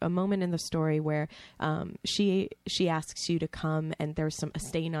there's a moment in the story where she asks you to come, and there's a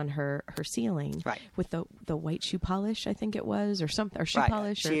stain on her ceiling, right, with the white shoe polish, I think it was, or something, or shoe right.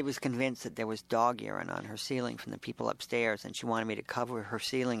 polish. She was convinced that there was dog urine on her ceiling from the people upstairs, and she wanted me to cover her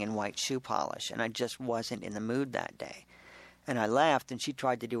ceiling in white shoe polish, and I just wasn't in the mood that day. And I left, and she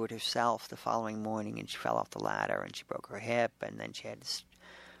tried to do it herself the following morning, and she fell off the ladder, and she broke her hip, and then she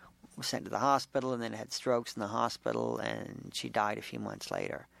was sent to the hospital, and then had strokes in the hospital, and she died a few months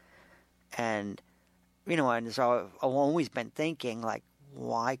later. And, and so I've always been thinking, like,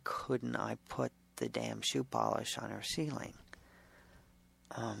 why couldn't I put the damn shoe polish on her ceiling?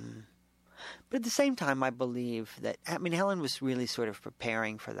 But at the same time, I believe that, Helen was really sort of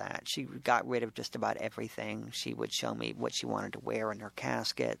preparing for that. She got rid of just about everything. She would show me what she wanted to wear in her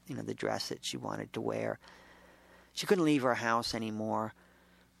casket, the dress that she wanted to wear. She couldn't leave her house anymore.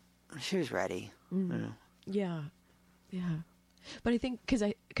 She was ready. Mm. Yeah. But I think because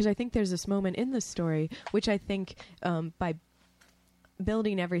I think there's this moment in the story, which I think by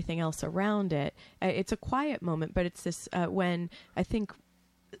building everything else around it, it's a quiet moment, but it's this when I think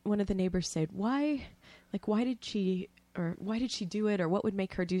one of the neighbors said, why did she do it, or what would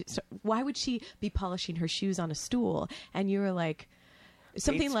make her do? So why would she be polishing her shoes on a stool? And you were like,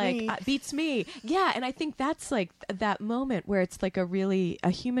 something beats me. Yeah. And I think that's like that moment where it's like a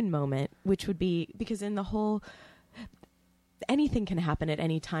human moment, which would be, because in the whole, anything can happen at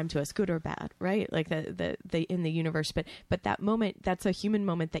any time to us, good or bad, right? Like the in the universe, but that moment, that's a human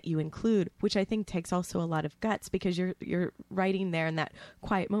moment that you include, which I think takes also a lot of guts, because you're writing there in that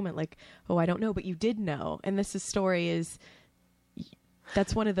quiet moment, like, oh, I don't know, but you did know. And story is,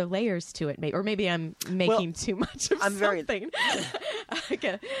 that's one of the layers to it. Or maybe I'm making too much of something.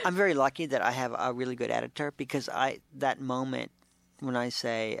 I'm very lucky that I have a really good editor, because that moment when I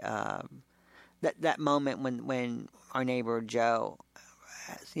say that moment when our neighbor Joe,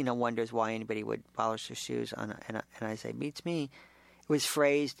 wonders why anybody would polish their shoes and I say, beats me. It was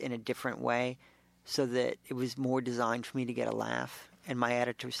phrased in a different way so that it was more designed for me to get a laugh. And my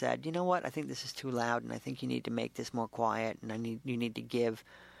editor said, you know what, I think this is too loud, and I think you need to make this more quiet, and you need to give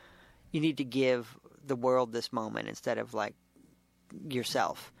the world this moment instead of like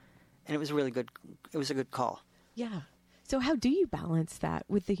yourself. And it was really good. It was a good call. Yeah. So how do you balance that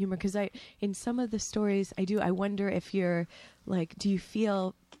with the humor? Because in some of the stories I wonder if you're like, do you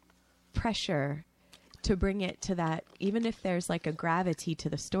feel pressure to bring it to that, even if there's like a gravity to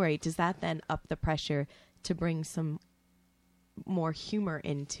the story, does that then up the pressure to bring some more humor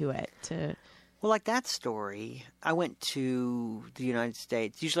into it? Well, like that story, I went to the United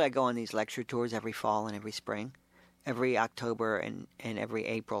States. Usually I go on these lecture tours every fall and every spring. Every October and every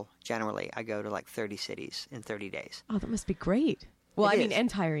April, generally, I go to like 30 cities in 30 days. Oh, that must be great. Well, and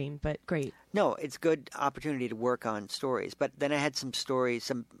tiring, but great. No, it's good opportunity to work on stories. But then I had some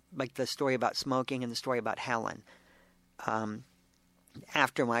stories, like the story about smoking and the story about Helen.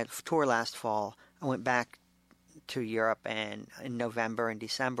 After my tour last fall, I went back to Europe, and in November and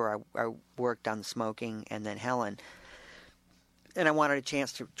December, I worked on smoking and then Helen. And I wanted a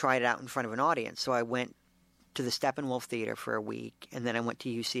chance to try it out in front of an audience, so I went to the Steppenwolf Theater for a week, and then I went to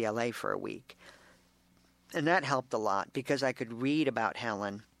UCLA for a week. And that helped a lot, because I could read about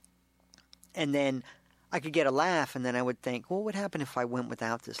Helen, and then I could get a laugh, and then I would think, well, what would happen if I went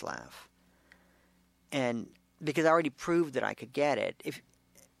without this laugh? And because I already proved that I could get it.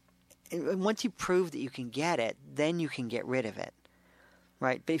 Once you prove that you can get it, then you can get rid of it,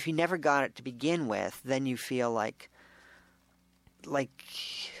 right? But if you never got it to begin with, then you feel like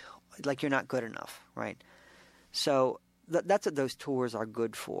you're not good enough, right? So that's what those tours are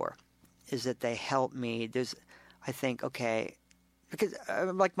good for, is that they help me. I think, okay, because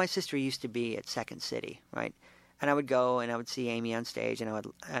like my sister used to be at Second City, right? And I would go and I would see Amy on stage, and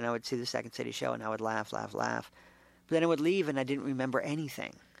I would see the Second City show, and I would laugh. But then I would leave, and I didn't remember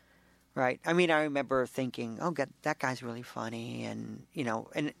anything, right? I remember thinking, oh, God, that guy's really funny, and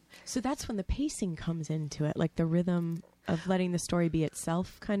and so that's when the pacing comes into it, like the rhythm of letting the story be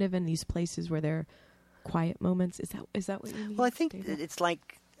itself, kind of in these places where they're quiet moments. Is that what you mean? Well, I think David? it's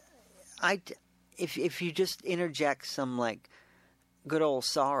like if you just interject some like good old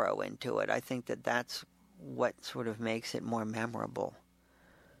sorrow into it, I think that's what sort of makes it more memorable,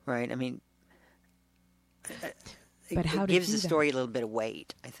 right? I mean, but it gives the story a little bit of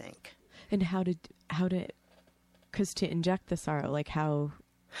weight, I think. And how to, because to inject the sorrow, like how.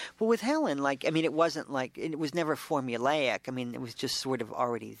 Well, with Helen, like, I mean, it wasn't like, it was never formulaic. I mean, it was just sort of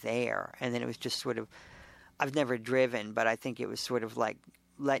already there. And then it was just sort of, I've never driven, but I think it was sort of like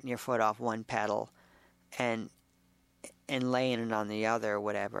letting your foot off one pedal and laying it on the other or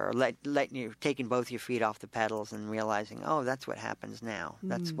whatever. Or letting you, taking both your feet off the pedals and realizing, oh, that's what happens now.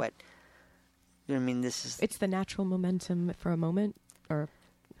 That's what, I mean, this is. It's the natural momentum for a moment, or.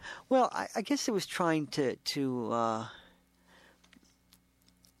 Well, I guess it was trying to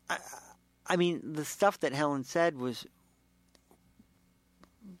I mean, the stuff that Helen said was,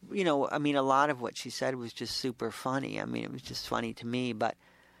 you know, I mean, a lot of what she said was just super funny. I mean, it was just funny to me, but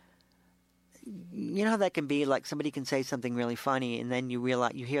you know how that can be? Like somebody can say something really funny and then you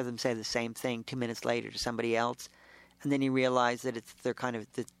hear them say the same thing 2 minutes later to somebody else, and then you realize that it's their kind of,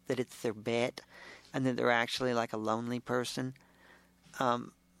 that it's their bit, and that they're actually like a lonely person.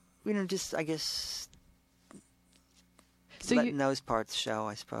 You know, just, I guess, so letting those parts show,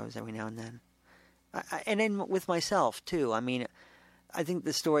 I suppose, every now and then. And then with myself, too. I mean, I think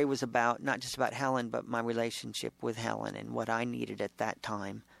the story was about, not just about Helen, but my relationship with Helen and what I needed at that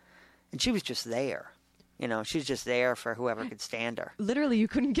time. And she was just there. You know, she's just there for whoever could stand her. Literally, you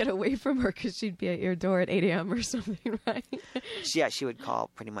couldn't get away from her because she'd be at your door at 8 a.m. or something, right? Yeah, she would call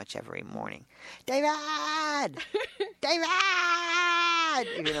pretty much every morning. David! David!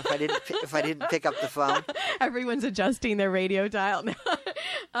 Even if I didn't pick up the phone. Everyone's adjusting their radio dial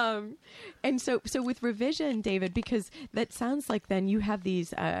now. And so with revision, David, because that sounds like then you have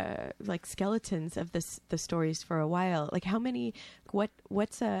these like skeletons of the stories for a while. Like how many?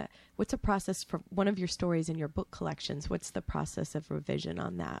 What's a process for one of your stories in your book collections? What's the process of revision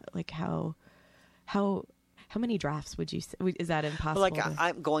on that? Like how many drafts would you say? Is that impossible? Well, like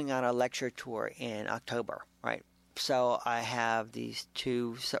I'm going on a lecture tour in October, right? So I have these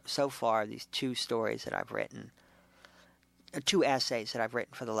so far these two stories that I've written, 2 essays that I've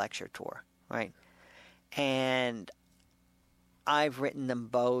written for the lecture tour, right? And I've written them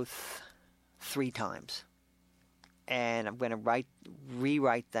both 3 times. And I'm going to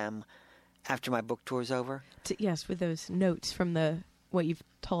rewrite them after my book tour's over. Yes, with those notes from what you've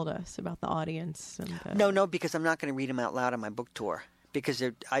told us about the audience. And No, because I'm not going to read them out loud on my book tour. Because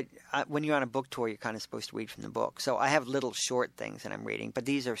when you're on a book tour, you're kind of supposed to read from the book. So I have little short things that I'm reading, but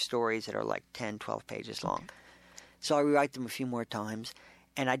these are stories that are like 10, 12 pages long. Okay. So I rewrite them a few more times.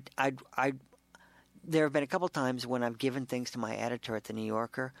 And there have been a couple times when I've given things to my editor at The New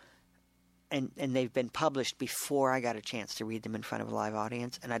Yorker, and they've been published before I got a chance to read them in front of a live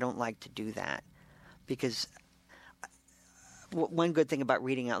audience, and I don't like to do that. Because one good thing about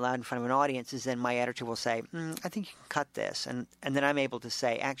reading out loud in front of an audience is then my editor will say, I think you can cut this. And then I'm able to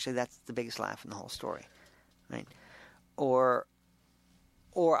say, actually, that's the biggest laugh in the whole story. Right? Or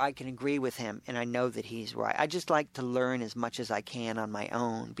I can agree with him, and I know that he's right. I just like to learn as much as I can on my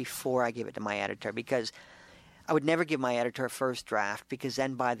own before I give it to my editor, because I would never give my editor a first draft, because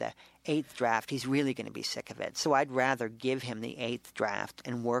then by the 8th draft, he's really going to be sick of it. So I'd rather give him the 8th draft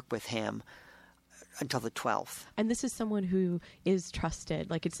and work with him until the 12th. And this is someone who is trusted.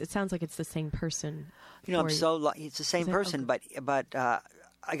 Like it sounds like it's the same person. You know, it's the same person, but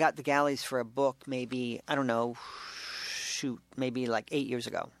I got the galleys for a book maybe, I don't know, maybe like 8 years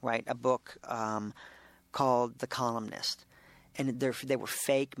ago, right? A book called The Columnist. And they were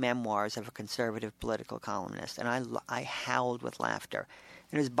fake memoirs of a conservative political columnist. And I howled with laughter.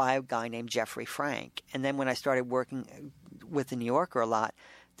 And it was by a guy named Jeffrey Frank. And then when I started working with The New Yorker a lot,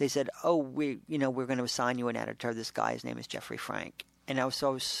 they said, "Oh, we're going to assign you an editor. This guy's name is Jeffrey Frank." And I was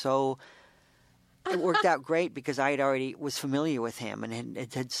so it worked out great because I was familiar with him and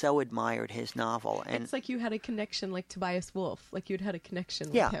had so admired his novel. And it's like you had a connection, like Tobias Wolff, like you'd had a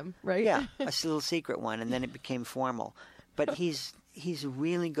connection with him, right? Yeah, a little secret one, and then it became formal. But he's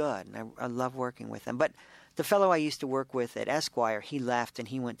really good, and I love working with him. But the fellow I used to work with at Esquire, he left and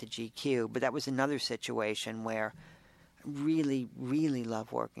he went to GQ. But that was another situation where I really, really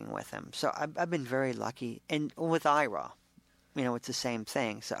love working with him. So I've been very lucky. And with Ira, it's the same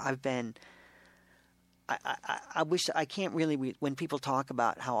thing. So I've been... I wish I can't really... When people talk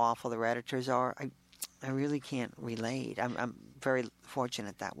about how awful their editors are, I really can't relate. I'm very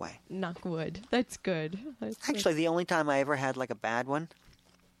fortunate that way. Knock wood. That's good. Actually, the only time I ever had like a bad one,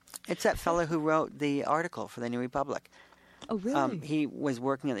 it's that fellow who wrote the article for the New Republic. Oh, really? He was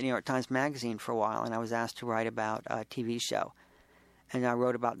working at the New York Times Magazine for a while, and I was asked to write about a TV show. And I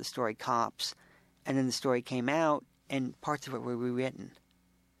wrote about the story Cops, and then the story came out, and parts of it were rewritten.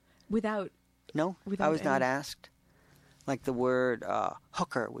 No, I was not asked. Like the word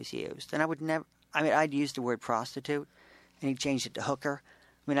hooker was used, and I would never. I mean, I'd used the word prostitute, and he changed it to hooker.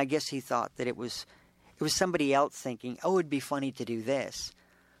 I mean, I guess he thought that it was somebody else thinking, oh, it'd be funny to do this.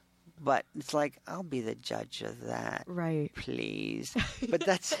 But it's like, I'll be the judge of that, right? Please. But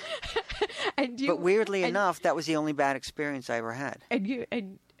that's. But weirdly enough, that was the only bad experience I ever had. And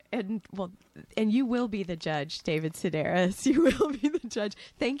you will be the judge, David Sedaris. You will be the judge.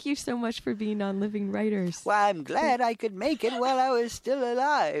 Thank you so much for being on Living Writers. Well, I'm glad I could make it while I was still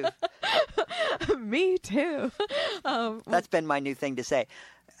alive. Me too. That's been my new thing to say,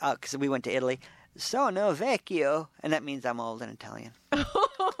 because we went to Italy. Sono vecchio, and that means I'm old in Italian.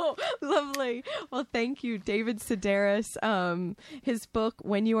 Oh, lovely. Well, thank you, David Sedaris. His book,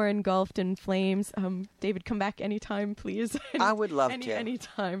 When You Are Engulfed in Flames. David, come back anytime, please. I would love to.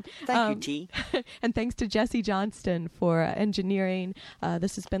 Anytime. Thank you, T. And thanks to Jesse Johnston for engineering.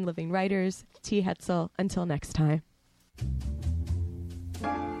 This has been Living Writers. T. Hetzel. Until next time.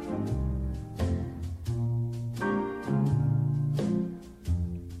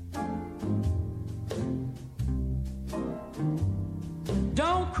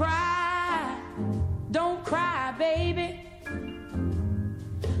 Don't cry, baby.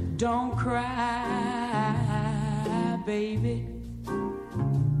 Don't cry, baby.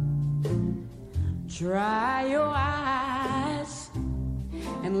 Dry your eyes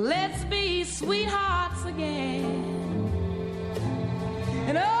and let's be sweethearts again.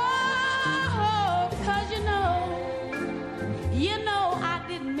 And oh, 'cause you know I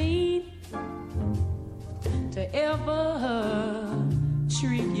didn't mean to ever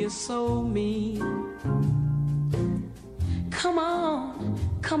treat you so mean. Come on,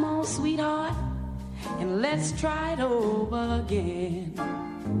 sweetheart, and let's try it over again.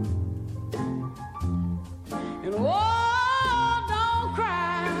 And oh, don't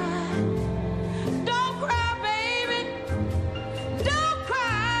cry, baby, don't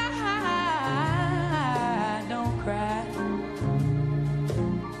cry,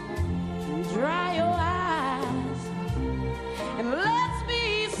 dry your eyes, and let's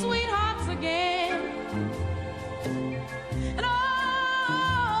be sweethearts again. And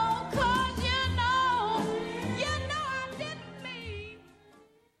oh, 'cause you know I didn't mean.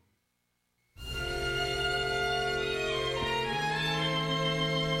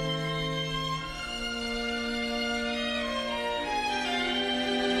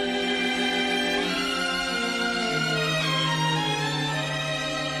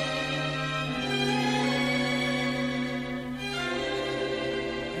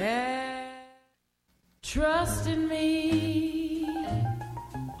 Trust in me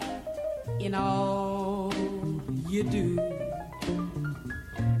in all you do.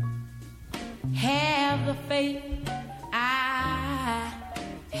 Have the faith I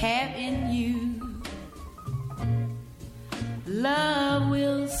have in you. Love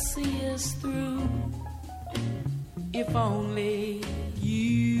will see us through if only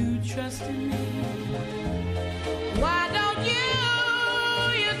you trust in me. Why don't you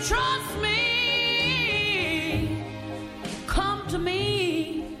trust me? Come to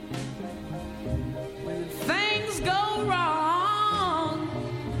me when things go wrong.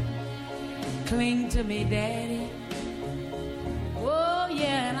 Cling to me, Daddy. Oh,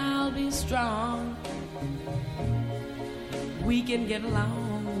 yeah, and I'll be strong. We can get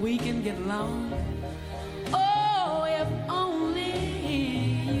along. Oh, if only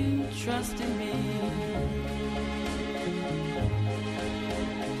you trust in me.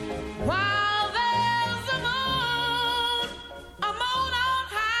 While there's a moon on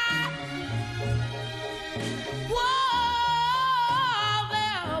high. While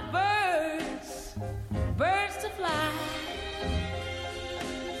there are birds to fly.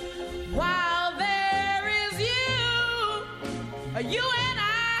 While there is you and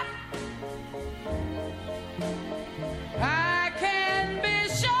I can be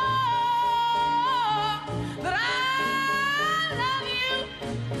sure that I love you.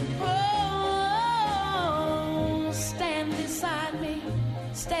 Oh, stand beside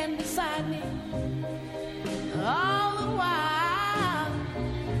me, all the while.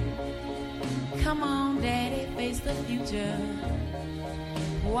 Come on, Daddy, face the future.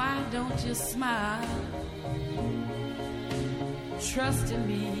 Why don't you smile? Trust in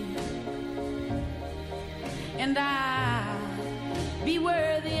me, and I'll be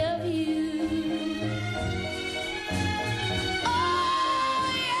worthy of you.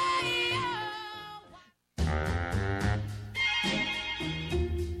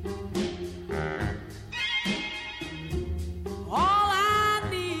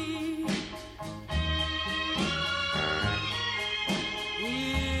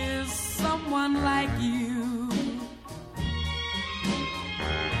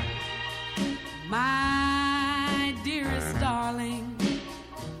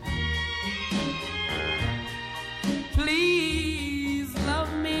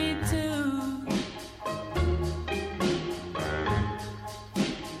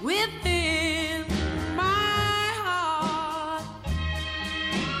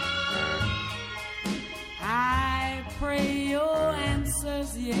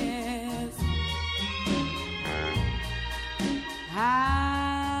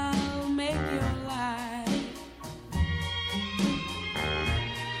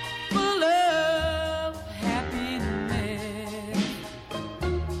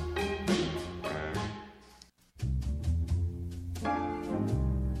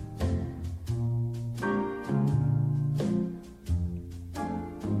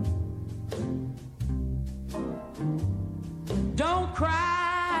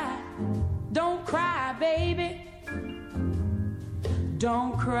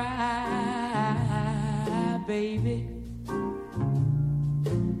 Don't cry, baby.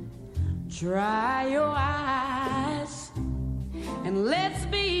 Dry your eyes and let's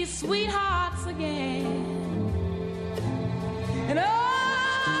be sweethearts again. And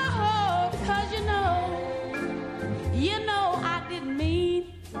oh, 'cause you know I didn't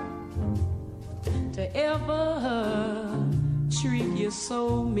mean to ever treat you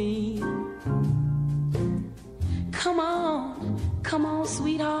so mean. Come on,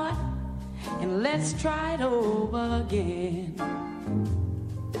 sweetheart, and let's try it over again.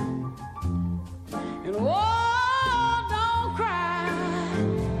 And oh, don't cry,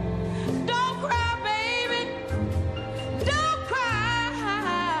 baby, don't cry,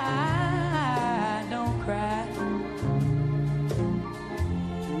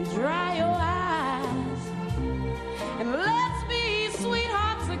 dry your eyes, and let's be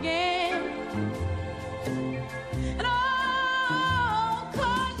sweethearts again. And oh,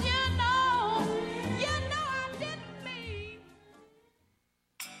 'cause you know I didn't mean.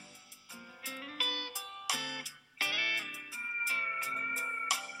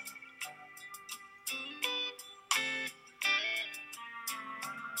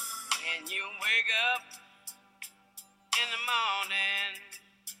 When you wake up in the morning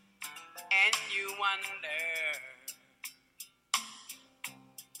and you wonder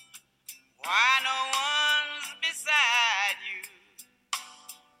why no one's beside you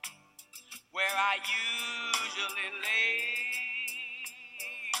where I usually lay,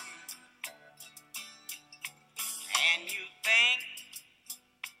 and you think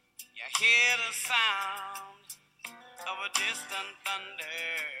you hear the sound of a distant thunder.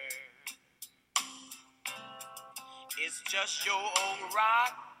 It's just your old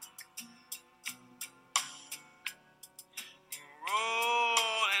rock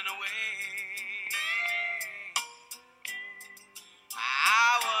rolling away. I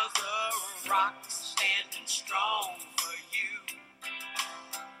was a rock standing strong for you.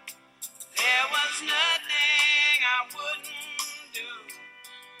 There was nothing I wouldn't do,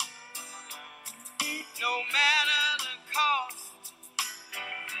 no matter the cost.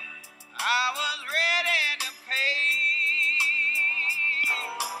 I was ready to pay.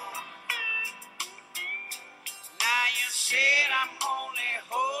 Now you said I'm only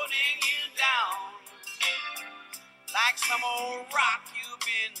holding you down like some old rock you've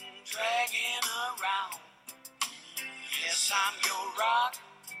been dragging around. Yes, I'm your rock,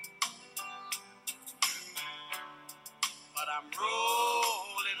 but I'm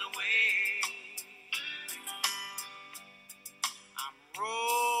rolling away. I'm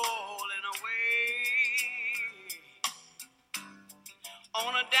rolling away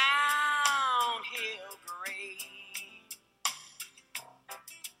on a downhill grade.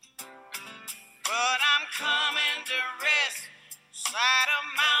 But I'm coming to rest beside a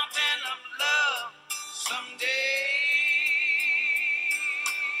mountain of love someday.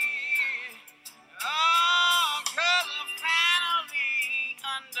 Oh, 'cause I finally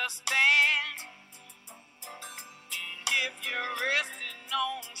understand if you're resting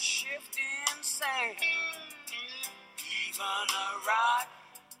on shifting sand, even a rock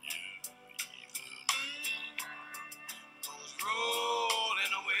goes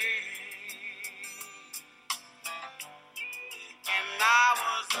rolling away. And I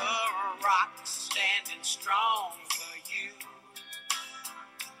was a rock standing strong for you.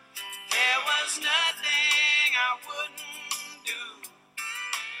 There was nothing I wouldn't do,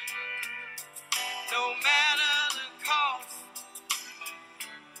 no matter the cost.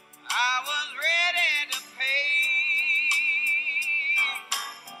 I was ready to pay.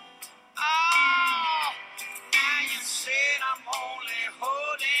 Oh, now you said I'm only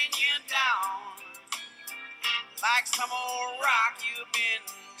holding you down like some old rock you've been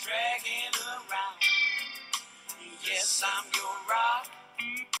dragging around. Yes, I'm your rock.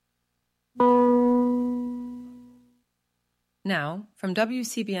 Now, from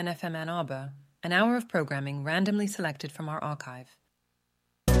WCBN FM Ann Arbor, an hour of programming randomly selected from our archive.